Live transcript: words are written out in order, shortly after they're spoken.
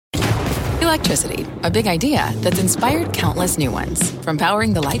Electricity, a big idea that's inspired countless new ones. From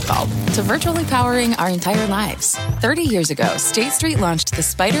powering the light bulb to virtually powering our entire lives. 30 years ago, State Street launched the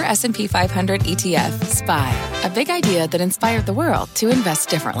SPDR S&P 500 ETF, SPY. A big idea that inspired the world to invest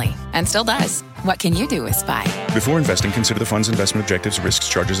differently. And still does. What can you do with SPY? Before investing, consider the fund's investment objectives, risks,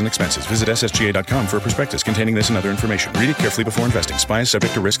 charges, and expenses. Visit ssga.com for a prospectus containing this and other information. Read it carefully before investing. SPY is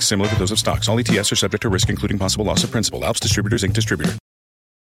subject to risks similar to those of stocks. All ETFs are subject to risk, including possible loss of principal. Alps Distributors, Inc. Distributor.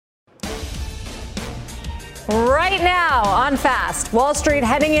 Right now on Fast, Wall Street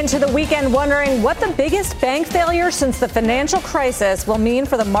heading into the weekend wondering what the biggest bank failure since the financial crisis will mean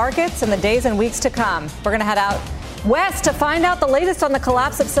for the markets in the days and weeks to come. We're going to head out west to find out the latest on the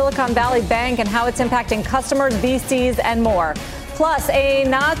collapse of Silicon Valley Bank and how it's impacting customers, VCs, and more. Plus, a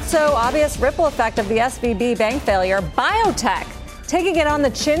not-so-obvious ripple effect of the SVB bank failure, biotech taking it on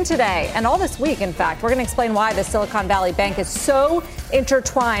the chin today. And all this week, in fact, we're going to explain why the Silicon Valley Bank is so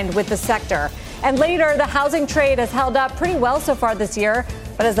intertwined with the sector. And later, the housing trade has held up pretty well so far this year.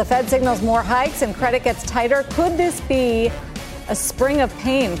 But as the Fed signals more hikes and credit gets tighter, could this be a spring of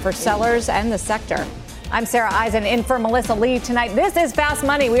pain for sellers and the sector? I'm Sarah Eisen in for Melissa Lee tonight. This is Fast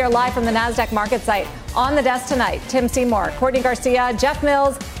Money. We are live from the NASDAQ market site. On the desk tonight, Tim Seymour, Courtney Garcia, Jeff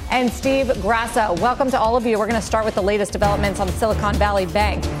Mills, and Steve Grasso. Welcome to all of you. We're going to start with the latest developments on Silicon Valley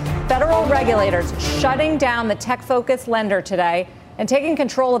Bank. Federal regulators shutting down the tech-focused lender today and taking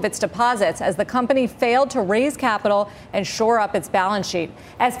control of its deposits as the company failed to raise capital and shore up its balance sheet.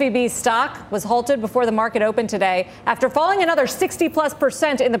 SVB's stock was halted before the market opened today after falling another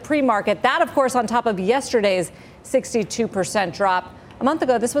 60+% in the pre-market. That, of course, on top of yesterday's 62% drop. A month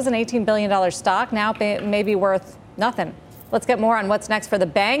ago, this was an $18 billion stock. Now it may be worth nothing. Let's get more on what's next for the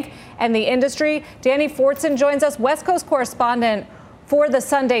bank and the industry. Danny Fortson joins us, West Coast correspondent for the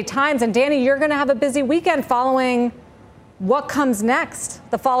Sunday Times. And Danny, you're going to have a busy weekend following what comes next,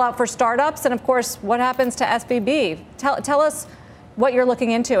 the fallout for startups, and, of course, what happens to SVB. Tell us what you're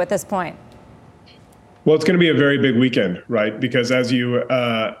looking into at this point. Well, it's going to be a very big weekend, right? Because as you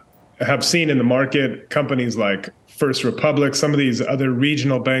have seen in the market, companies like First Republic, some of these other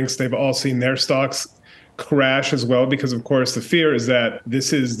regional banks, they've all seen their stocks crash as well because, of course, the fear is that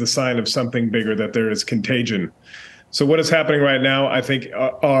this is the sign of something bigger, that there is contagion. So what is happening right now, I think,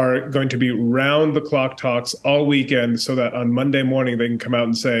 are going to be round-the-clock talks all weekend so that on Monday morning they can come out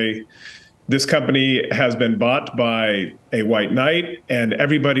and say, this company has been bought by a white knight and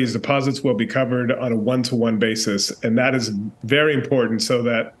everybody's deposits will be covered on a one-to-one basis. And that is very important so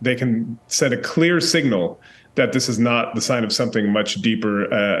that they can send a clear signal that this is not the sign of something much deeper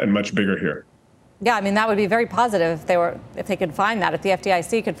and much bigger here. Yeah, I mean, that would be very positive if they could find that, if the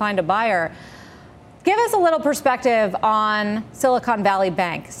FDIC could find a buyer. Give us a little perspective on Silicon Valley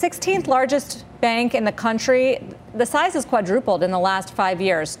Bank, 16th largest bank in the country. The size has quadrupled in the last 5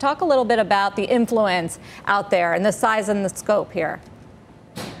 years. Talk a little bit about the influence out there and the size and the scope here.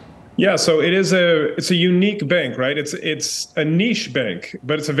 Yeah, so it's a unique bank, right? It's a niche bank,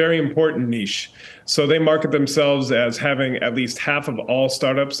 but it's a very important niche. So they market themselves as having at least half of all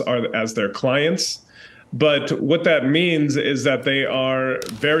startups as their clients. But what that means is that they are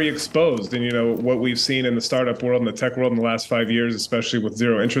very exposed. And, what we've seen in the startup world and the tech world in the last 5 years, especially with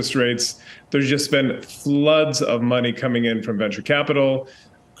zero interest rates, there's just been floods of money coming in from venture capital,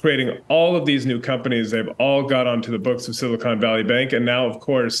 creating all of these new companies. They've all got onto the books of Silicon Valley Bank. And now, of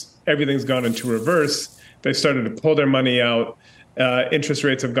course, everything's gone into reverse. They started to pull their money out. Interest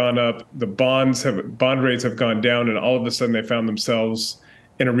rates have gone up. The bond rates have gone down. And all of a sudden, they found themselves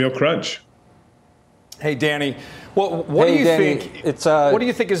in a real crunch. Hey, Danny, what do you think? What do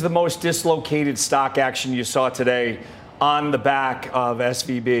you think is the most dislocated stock action you saw today on the back of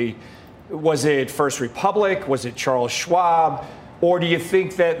SVB? Was it First Republic? Was it Charles Schwab? Or do you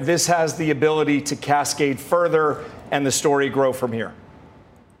think that this has the ability to cascade further and the story grow from here?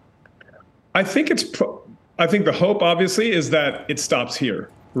 I think the hope, obviously, is that it stops here,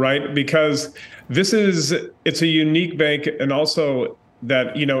 right? Because it's a unique bank, and also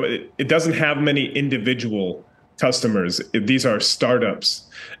that, it doesn't have many individual customers. These are startups.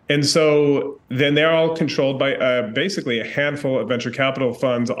 And so then they're all controlled by basically a handful of venture capital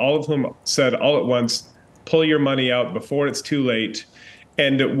funds, all of whom said all at once, pull your money out before it's too late.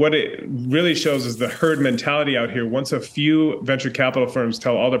 And what it really shows is the herd mentality out here. Once a few venture capital firms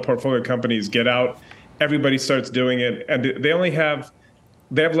tell all their portfolio companies, get out, everybody starts doing it. And they have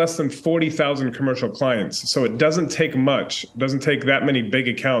less than 40,000 commercial clients. So it doesn't take much. It doesn't take that many big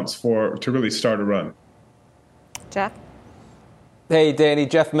accounts to really start a run. Jeff? Hey, Danny,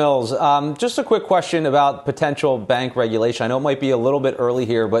 Jeff Mills. Just a quick question about potential bank regulation. I know it might be a little bit early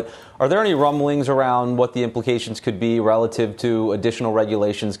here, but are there any rumblings around what the implications could be relative to additional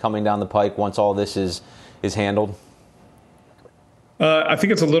regulations coming down the pike once all this is handled? I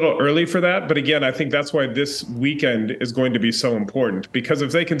think it's a little early for that. But again, I think that's why this weekend is going to be so important, because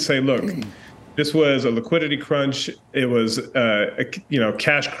if they can say, look, this was a liquidity crunch, it was a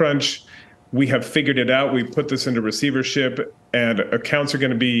cash crunch, we have figured it out, we put this into receivership, and accounts are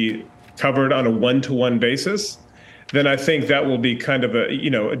going to be covered on a one-to-one basis, then I think that will be kind of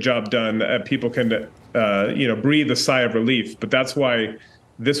a job done. People can breathe a sigh of relief. But that's why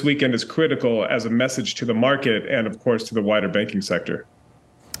this weekend is critical as a message to the market and, of course, to the wider banking sector.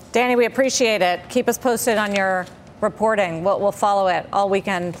 Danny, we appreciate it. Keep us posted on your reporting. We'll follow it all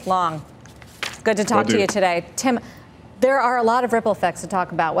weekend long. Good to talk to you today. Tim, there are a lot of ripple effects to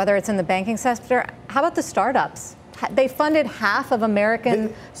talk about, whether it's in the banking sector. How about the startups? They funded half of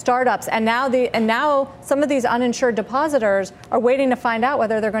American startups, and now some of these uninsured depositors are waiting to find out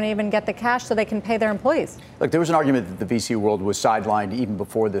whether they're going to even get the cash so they can pay their employees. Look, there was an argument that the VC world was sidelined even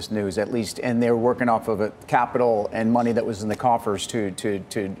before this news, at least, and they were working off of a capital and money that was in the coffers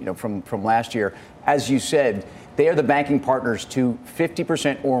from last year. As you said, they are the banking partners to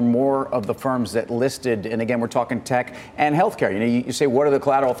 50% or more of the firms that listed. And again, we're talking tech and healthcare. You say, what are the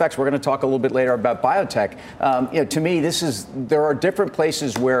collateral effects? We're going to talk a little bit later about biotech. To me, there are different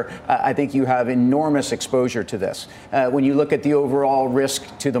places where I think you have enormous exposure to this. When you look at the overall risk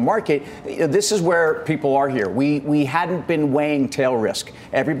to the market, this is where people are here. We hadn't been weighing tail risk.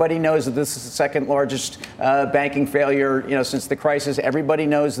 Everybody knows that this is the second largest banking failure, since the crisis. Everybody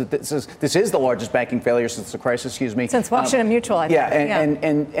knows that this is the largest banking failure since the crisis. Since Washington Mutual, I think.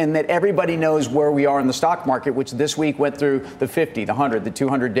 And that everybody knows where we are in the stock market, which this week went through the 50, the 100, the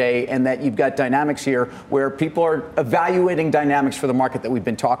 200-day, and that you've got dynamics here where people are evaluating dynamics for the market that we've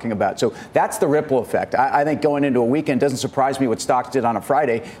been talking about. So that's the ripple effect. I think going into a weekend doesn't surprise me what stocks did on a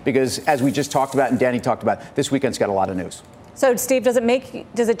Friday, because as we just talked about and Danny talked about, this weekend's got a lot of news. So, Steve, does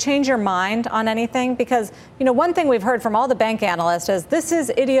it change your mind on anything? Because, one thing we've heard from all the bank analysts is this is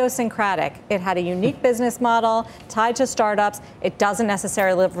idiosyncratic. It had a unique business model tied to startups. It doesn't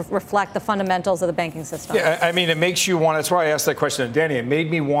necessarily reflect the fundamentals of the banking system. Yeah, I mean, it makes you want, that's why I asked that question to Danny. It made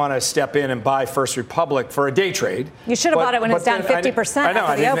me want to step in and buy First Republic for a day trade. You should have bought it when it's down 50%. I know,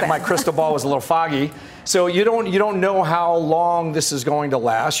 after the open. My crystal ball was a little foggy. So you don't know how long this is going to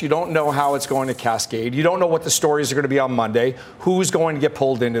last. You don't know how it's going to cascade. You don't know what the stories are going to be on Monday, who's going to get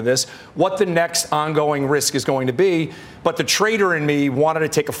pulled into this, what the next ongoing risk is going to be. But the trader in me wanted to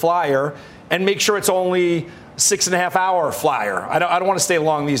take a flyer and make sure it's only 6.5 hour flyer. I don't want to stay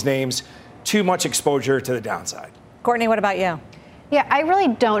along these names. Too much exposure to the downside. Courtney, what about you? Yeah, I really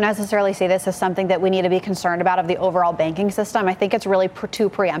don't necessarily see this as something that we need to be concerned about of the overall banking system. I think it's really too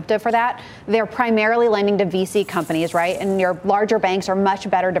preemptive for that. They're primarily lending to VC companies, right? And your larger banks are much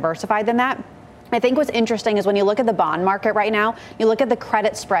better diversified than that. I think what's interesting is when you look at the bond market right now, you look at the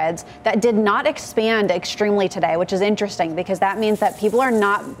credit spreads that did not expand extremely today, which is interesting because that means that people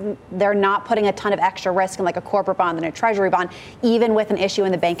they're not putting a ton of extra risk in like a corporate bond and a treasury bond, even with an issue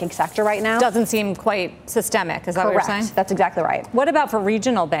in the banking sector right now. Doesn't seem quite systemic. Is that what you're saying? That's exactly right. What about for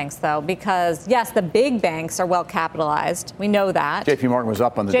regional banks, though? Because, yes, the big banks are well capitalized. We know that. JP Morgan was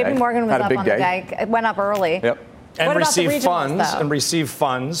up on the day. JP Morgan was up on the day. It went up early. Yep. And receive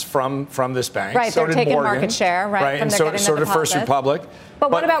funds from this bank. Right, so they're taking Morgan, market share, right? And so did First Republic.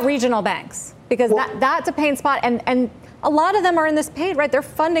 But what about regional banks? Because that's a pain spot, and a lot of them are in this pain, right? They're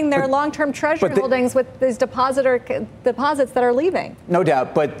funding their long-term treasury holdings with these deposits that are leaving. No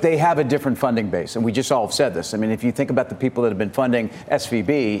doubt, but they have a different funding base, and we just all have said this. I mean, if you think about the people that have been funding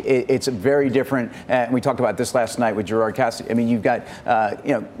SVB, it's a very different. And we talked about this last night with Gerard Cassidy. I mean, you've got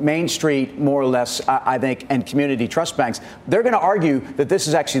Main Street, more or less, I think, and community trust banks. They're going to argue that this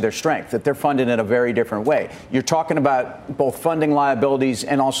is actually their strength, that they're funded in a very different way. You're talking about both funding liabilities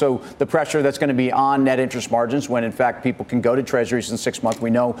and also the pressure that's going to be on net interest margins when, in fact, people can go to treasuries in 6 months. We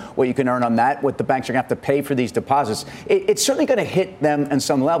know what you can earn on that, what the banks are going to have to pay for these deposits. It's certainly going to hit them on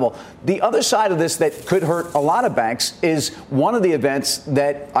some level. The other side of this that could hurt a lot of banks is one of the events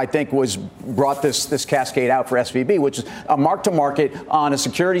that I think brought this cascade out for SVB, which is a mark-to-market on a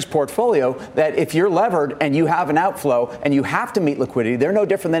securities portfolio that if you're levered and you have an outflow and you have to meet liquidity, they're no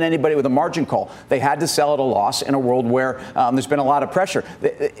different than anybody with a margin call. They had to sell at a loss in a world where there's been a lot of pressure.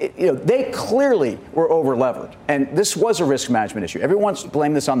 They clearly were over-levered. And this was a risk management issue. Everyone wants to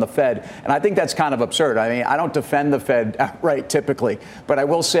blame this on the Fed, and I think that's kind of absurd. I mean, I don't defend the Fed outright typically, but I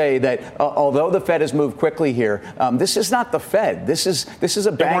will say that although the Fed has moved quickly here, this is not the Fed. This is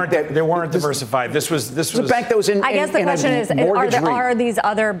a bank they weren't diversified. This was a bank that was in. I guess the question is, are these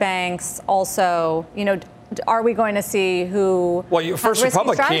other banks also, are we going to see who? Well, First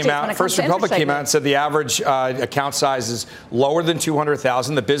Republic came out. First Republic came out and said the average account size is lower than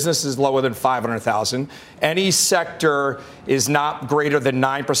 200,000. The business is lower than 500,000. Any sector is not greater than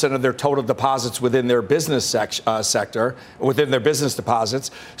 9% of their total deposits within their business sector, within their business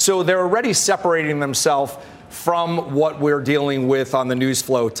deposits. So they're already separating themselves from what we're dealing with on the news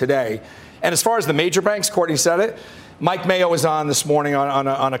flow today. And as far as the major banks, Courtney said it. Mike Mayo was on this morning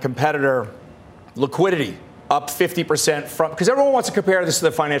on a competitor. Liquidity up 50% from, because everyone wants to compare this to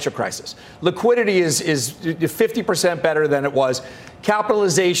the financial crisis. Liquidity is 50% better than it was.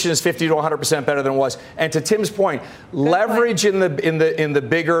 Capitalization is 50 to 100% better than it was. And to Tim's point, leverage in the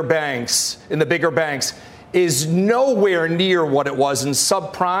bigger banks is nowhere near what it was, and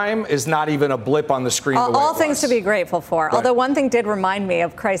subprime is not even a blip on the screen. All things to be grateful for. Right. Although one thing did remind me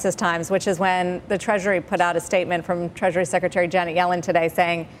of crisis times, which is when the Treasury put out a statement from Treasury Secretary Janet Yellen today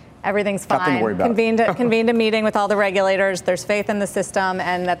saying everything's fine. Nothing to worry about. Convened a meeting with all the regulators. There's faith in the system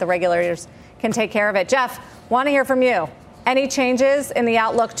and that the regulators can take care of it. Jeff, want to hear from you. Any changes in the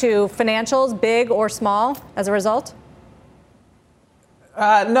outlook to financials, big or small, as a result?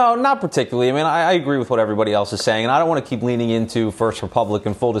 No, not particularly. I mean, I agree with what everybody else is saying, and I don't want to keep leaning into First Republic.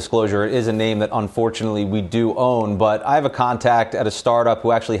 In full disclosure, it is a name that unfortunately we do own, but I have a contact at a startup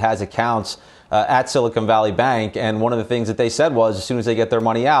who actually has accounts at Silicon Valley Bank, and one of the things that they said was as soon as they get their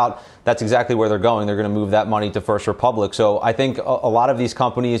money out, that's exactly where they're going. They're going to move that money to First Republic. So I think a lot of these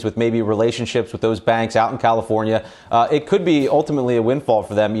companies with maybe relationships with those banks out in California, it could be ultimately a windfall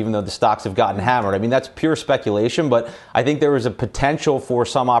for them, even though the stocks have gotten hammered. I mean, that's pure speculation, but I think there is a potential for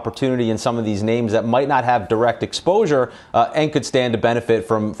some opportunity in some of these names that might not have direct exposure and could stand to benefit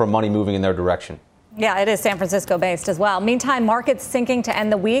from money moving in their direction. Yeah, it is San Francisco based as well. Meantime, markets sinking to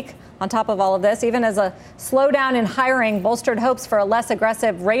end the week. On top of all of this, even as a slowdown in hiring bolstered hopes for a less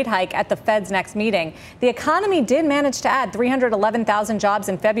aggressive rate hike at the Fed's next meeting. The economy did manage to add 311,000 jobs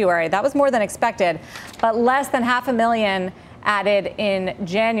in February. That was more than expected, but less than 500,000 added in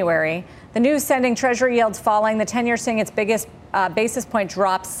January. The news sending Treasury yields falling, the 10-year seeing its biggest basis point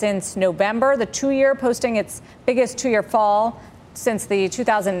drop since November, the 2-year posting its biggest 2-year fall since the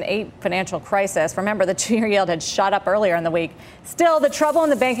 2008 financial crisis. Remember, the 2-year yield had shot up earlier in the week. Still, the trouble in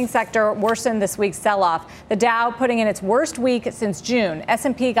the banking sector worsened this week's sell-off. The Dow putting in its worst week since June.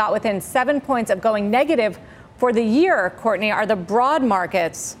 S&P got within 7 points of going negative for the year. Courtney, are the broad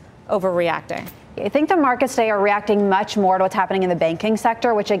markets overreacting? I think the markets today are reacting much more to what's happening in the banking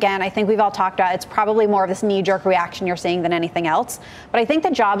sector, which, again, I think we've all talked about. It's probably more of this knee-jerk reaction you're seeing than anything else. But I think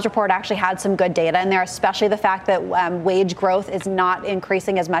the jobs report actually had some good data in there, especially the fact that wage growth is not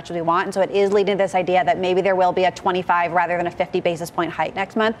increasing as much as we want. And so it is leading to this idea that maybe there will be a 25 rather than a 50 basis point hike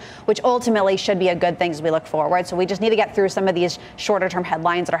next month, which ultimately should be a good thing as we look forward. So we just need to get through some of these shorter-term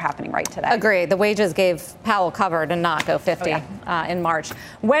headlines that are happening right today. Agree. The wages gave Powell cover to not go 50 in March.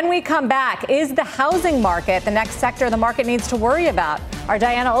 When we come back, is the housing market the next sector the market needs to worry about? Our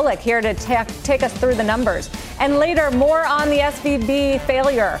Diana Olick here to take us through the numbers. And later, more on the SVB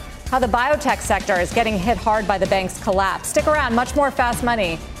failure, how the biotech sector is getting hit hard by the bank's collapse. Stick around, much more Fast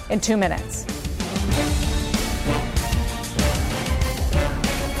Money in 2 minutes.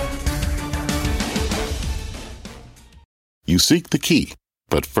 You seek the key,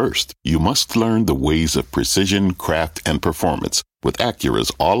 but first, you must learn the ways of precision, craft, and performance with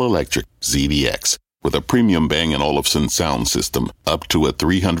Acura's all-electric ZDX. With a premium Bang & Olufsen sound system up to a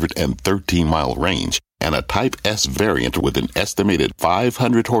 313-mile range and a Type S variant with an estimated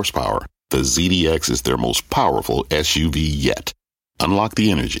 500 horsepower, the ZDX is their most powerful SUV yet. Unlock the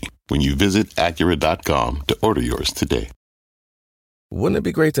energy when you visit Acura.com to order yours today. Wouldn't it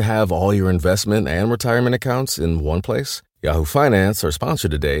be great to have all your investment and retirement accounts in one place? Yahoo Finance, our sponsor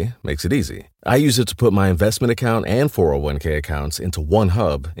today, makes it easy. I use it to put my investment account and 401k accounts into one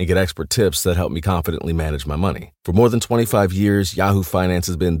hub and get expert tips that help me confidently manage my money. For more than 25 years, Yahoo Finance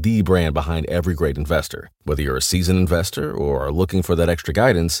has been the brand behind every great investor. Whether you're a seasoned investor or are looking for that extra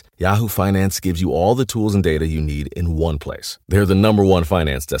guidance, Yahoo Finance gives you all the tools and data you need in one place. They're the #1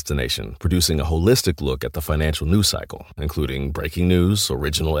 finance destination, producing a holistic look at the financial news cycle, including breaking news,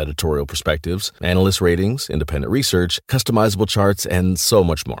 original editorial perspectives, analyst ratings, independent research, customizable charts, and so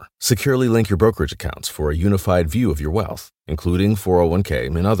much more. Securely link your brokerage accounts for a unified view of your wealth, including 401k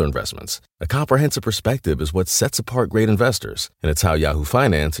and other investments. A comprehensive perspective is what sets apart great investors, and it's how Yahoo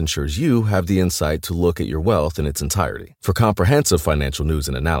Finance ensures you have the insight to look at your wealth in its entirety. For comprehensive financial news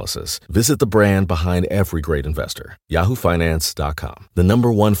and analysis, visit the brand behind every great investor, yahoofinance.com, the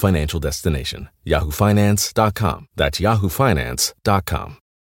 #1 financial destination, yahoofinance.com. That's yahoofinance.com.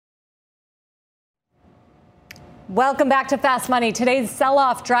 Welcome back to Fast Money. Today's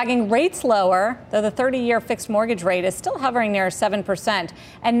sell-off dragging rates lower, though the 30-year fixed mortgage rate is still hovering near 7%.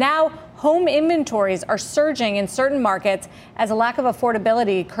 And now home inventories are surging in certain markets as a lack of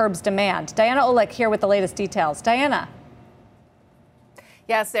affordability curbs demand. Diana Olick here with the latest details. Diana.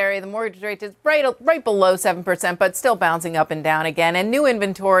 Yes, Ari, the mortgage rate is right below 7%, but still bouncing up and down again. And new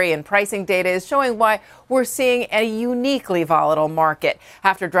inventory and pricing data is showing why we're seeing a uniquely volatile market.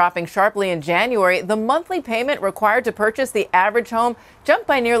 After dropping sharply in January, the monthly payment required to purchase the average home jumped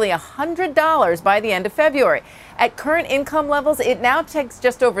by nearly $100 by the end of February. At current income levels, it now takes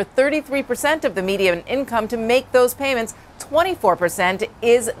just over 33% of the median income to make those payments. 24%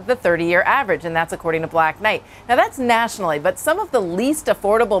 is the 30-year average, and that's according to Black Knight. Now, that's nationally, but some of the least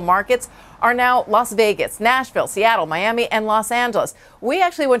affordable markets are now Las Vegas, Nashville, Seattle, Miami, and Los Angeles. We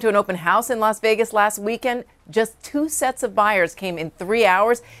actually went to an open house in Las Vegas last weekend. Just 2 sets of buyers came in 3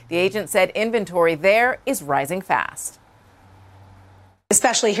 hours. The agent said inventory there is rising fast.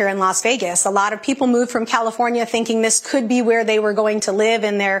 Especially here in Las Vegas, a lot of people moved from California thinking this could be where they were going to live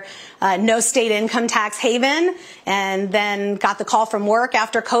in their no state income tax haven, and then got the call from work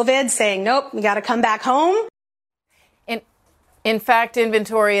after COVID saying, nope, we got to come back home. In fact,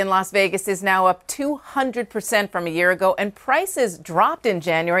 inventory in Las Vegas is now up 200% from a year ago, and prices dropped in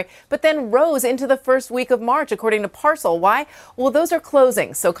January, but then rose into the first week of March, according to Parcel. Why? Well, those are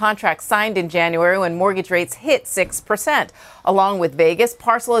closings, so contracts signed in January when mortgage rates hit 6%. Along with Vegas,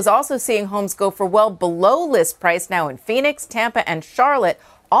 Parcel is also seeing homes go for well below list price now in Phoenix, Tampa, and Charlotte,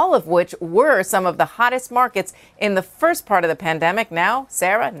 all of which were some of the hottest markets in the first part of the pandemic. Now,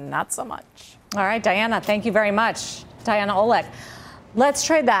 Sarah, not so much. All right, Diana, thank you very much. Diana Olick. Let's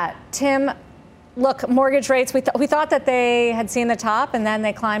trade that. Tim, look, mortgage rates, we thought that they had seen the top and then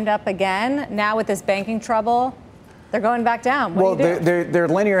they climbed up again. Now with this banking trouble, they're going back down. Well, they're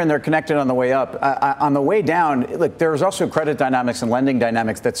linear and they're connected on the way up. On the way down, look, there's also credit dynamics and lending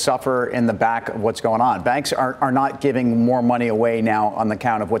dynamics that suffer in the back of what's going on. Banks are not giving more money away now on the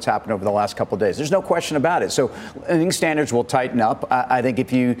count of what's happened over the last couple of days. There's no question about it. So lending standards will tighten up. I think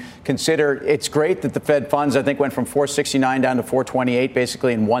if you consider, it's great that the Fed funds, I think, went from 469 down to 428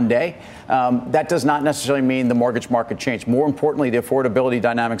 basically in one day. That does not necessarily mean the mortgage market changed. More importantly, the affordability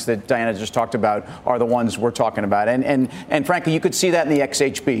dynamics that Diana just talked about are the ones we're talking about. And frankly, you could see that in the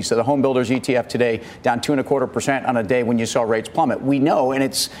XHB. So the home builders ETF today down 2.25% on a day when you saw rates plummet. We know, and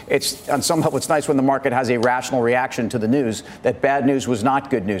it's on some level, it's nice when the market has a rational reaction to the news that bad news was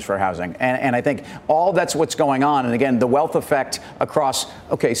not good news for housing. And I think all that's what's going on. And again, the wealth effect across,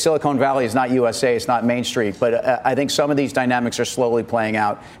 okay, Silicon Valley is not USA, it's not Main Street, but I think some of these dynamics are slowly playing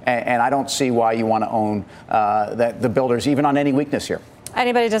out. And I don't see why you want to own the builders, even on any weakness here.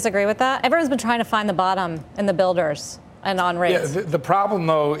 Anybody disagree with that? Everyone's been trying to find the bottom in the builders and on rates. Yeah, the problem,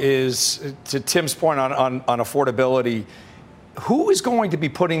 though, is, to Tim's point on affordability, who is going to be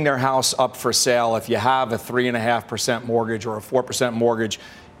putting their house up for sale if you have a 3.5% mortgage or a 4% mortgage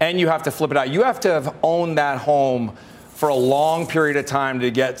and you have to flip it out? You have to have owned that home for a long period of time to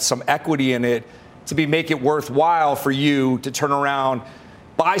get some equity in it to make it worthwhile for you to turn around,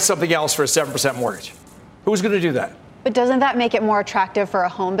 buy something else for a 7% mortgage. Who's going to do that? But doesn't that make it more attractive for a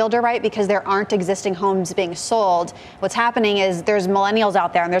home builder, right? Because there aren't existing homes being sold. What's happening is there's millennials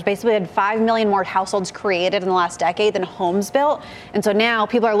out there, and there's basically been 5 million more households created in the last decade than homes built. And so now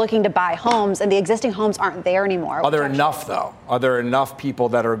people are looking to buy homes, and the existing homes aren't there anymore. Are there enough, though? Are there enough people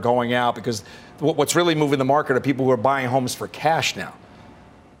that are going out? Because what's really moving the market are people who are buying homes for cash now.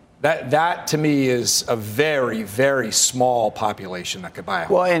 That to me is a very, very small population that could buy a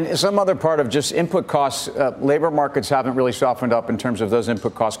home. Well, and some other part of just input costs, labor markets haven't really softened up in terms of those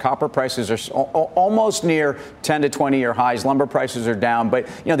input costs. Copper prices are almost near 10 to 20-year highs. Lumber prices are down. But,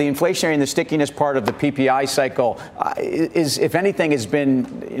 the inflationary and the stickiness part of the PPI cycle is, if anything, has been,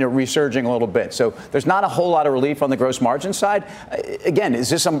 resurging a little bit. So there's not a whole lot of relief on the gross margin side. Again, is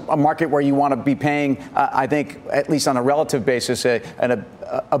this a market where you want to be paying, I think, at least on a relative basis,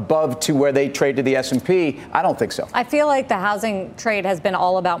 above to where they trade to the S&P? I don't think so. I feel like the housing trade has been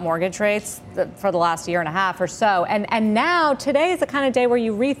all about mortgage rates for the last year and a half or so. And now today is the kind of day where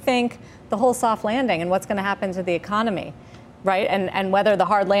you rethink the whole soft landing and what's going to happen to the economy, right? And whether the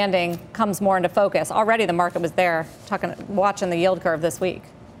hard landing comes more into focus. Already the market was there watching the yield curve this week.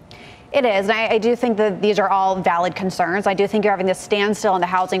 It is. And I do think that these are all valid concerns. I do think you're having this standstill in the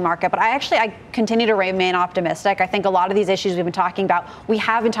housing market, but I continue to remain optimistic. I think a lot of these issues we have been talking about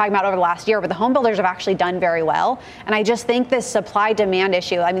over the last year, but the home builders have actually done very well. And I just think this supply demand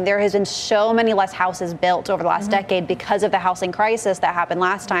issue, I mean, there has been so many less houses built over the last decade because of the housing crisis that happened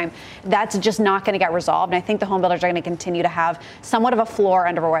last time. That's just not going to get resolved. And I think the home builders are going to continue to have somewhat of a floor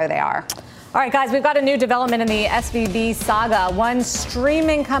under where they are. All right, guys, we've got a new development in the SVB saga. One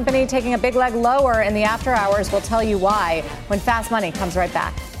streaming company taking a big leg lower in the after hours. We'll tell you why when Fast Money comes right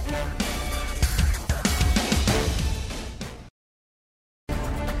back.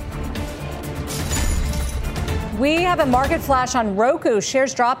 We have a market flash on Roku.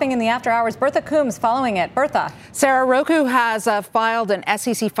 Shares dropping in the after hours. Bertha Coombs following it. Bertha. Sarah, Roku has filed an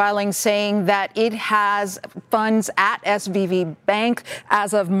SEC filing saying that it has funds at SVB Bank.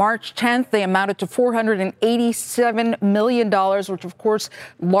 As of March 10th, they amounted to $487 million, which, of course,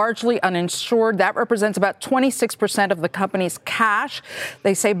 largely uninsured. That represents about 26% of the company's cash.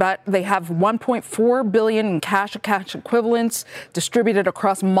 They say they have $1.4 billion in cash equivalents distributed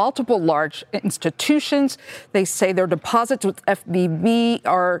across multiple large institutions. They say their deposits with SVB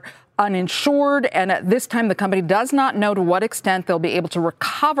are uninsured, and at this time the company does not know to what extent they'll be able to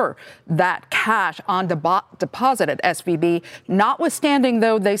recover that cash on deposit at SVB. Notwithstanding,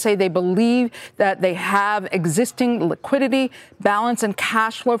 though, they say they believe that they have existing liquidity, balance, and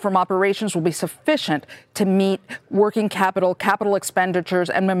cash flow from operations will be sufficient to meet working capital expenditures,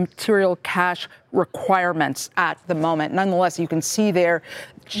 and material cash requirements at the moment. Nonetheless, you can see their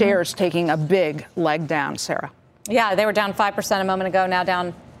shares taking a big leg down, Sarah. Yeah, they were down 5% a moment ago, now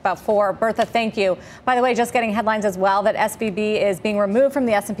down about 4%. Bertha, thank you. By the way, just getting headlines as well that SVB is being removed from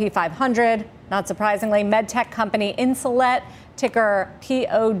the S&P 500. Not surprisingly, medtech company Insulet, ticker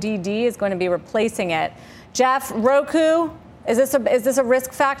PODD, is going to be replacing it. Jeff, Roku, is this a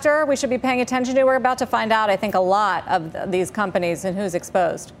risk factor we should be paying attention to? We're about to find out, I think, a lot of these companies and who's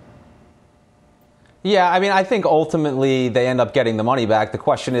exposed. Yeah, I mean, I think ultimately they end up getting the money back. The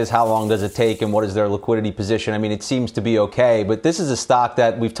question is, how long does it take and what is their liquidity position? I mean, it seems to be okay, but this is a stock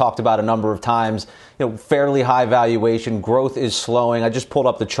that we've talked about a number of times. Fairly high valuation. Growth is slowing. I just pulled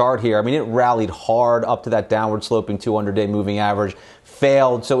up the chart here. I mean, it rallied hard up to that downward sloping 200-day moving average,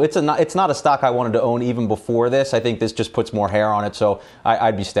 failed. So it's not a stock I wanted to own even before this. I think this just puts more hair on it, so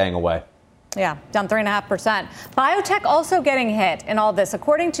I'd be staying away. Yeah, down 3.5%. Biotech also getting hit in all this.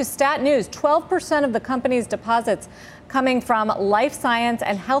 According to Stat News, 12% of the company's deposits coming from life science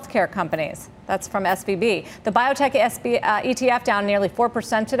and healthcare companies. That's from SVB. The biotech ETF down nearly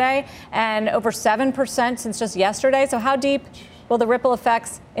 4% today and over 7% since just yesterday. So how deep will the ripple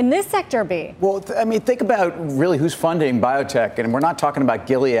effects in this sector be? Well, I mean, think about really who's funding biotech. And we're not talking about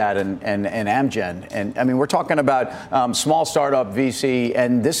Gilead and Amgen. And I mean, we're talking about small startup VC.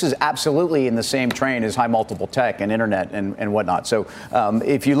 And this is absolutely in the same train as high multiple tech and internet and whatnot. So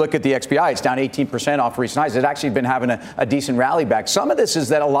if you look at the XBI, it's down 18% off recent highs. It's actually been having a decent rally back. Some of this is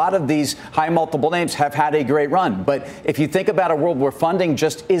that a lot of these high multiple names have had a great run. But if you think about a world where funding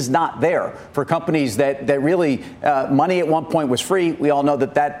just is not there for companies that really money at one point was free, we all know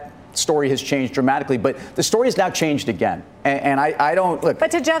that story has changed dramatically, but the story has now changed again. And I don't look.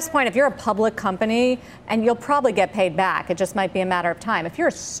 But to Jeff's point, if you're a public company, and you'll probably get paid back, it just might be a matter of time. If you're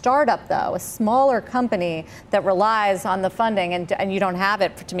a startup, though, a smaller company that relies on the funding and you don't have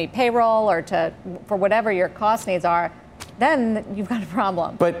it to meet payroll or for whatever your cost needs are, then you've got a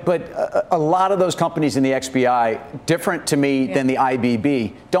problem. But a lot of those companies in the XBI, different to me than the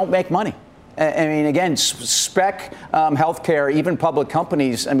IBB, don't make money. I mean, again, spec healthcare, even public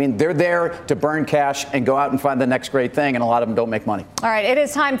companies, I mean, they're there to burn cash and go out and find the next great thing, and a lot of them don't make money. All right, it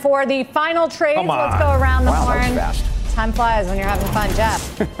is time for the final trades. Let's go around the horn. That was fast. Time flies when you're having fun,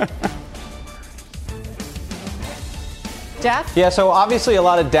 Jeff. Jeff? Yeah, so obviously a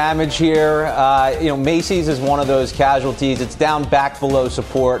lot of damage here. Macy's is one of those casualties. It's down back below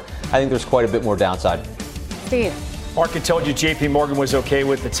support. I think there's quite a bit more downside. Steve? Market told you J.P. Morgan was okay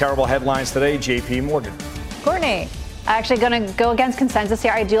with the terrible headlines today. J.P. Morgan. Courtney. Actually going to go against consensus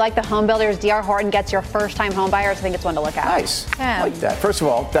here. I do like the home builders. D.R. Horton gets your first-time home buyers. I think it's one to look at. Nice. I like that. First of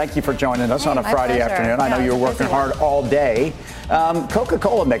all, thank you for joining us on a Friday pleasure. afternoon. I know you were working hard all day.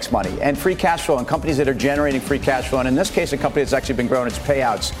 Coca-Cola makes money and free cash flow, and companies that are generating free cash flow. And in this case, a company that's actually been growing its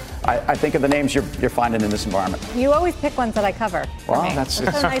payouts. I think of the names you're finding in this environment. You always pick ones that I cover. Well, that's so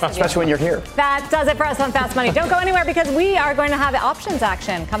nice especially when you're here. That does it for us on Fast Money. Don't go anywhere because we are going to have options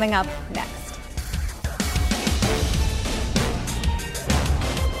action coming up next.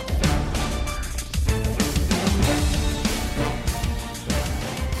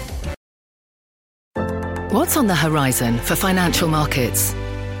 What's on the horizon for financial markets?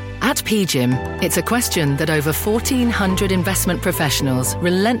 At PGIM, it's a question that over 1,400 investment professionals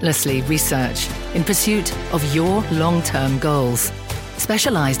relentlessly research in pursuit of your long-term goals.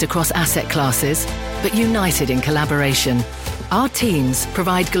 Specialized across asset classes, but united in collaboration, our teams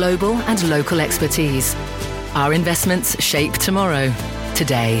provide global and local expertise. Our investments shape tomorrow,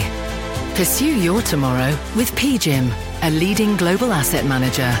 today. Pursue your tomorrow with PGIM, a leading global asset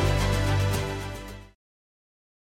manager.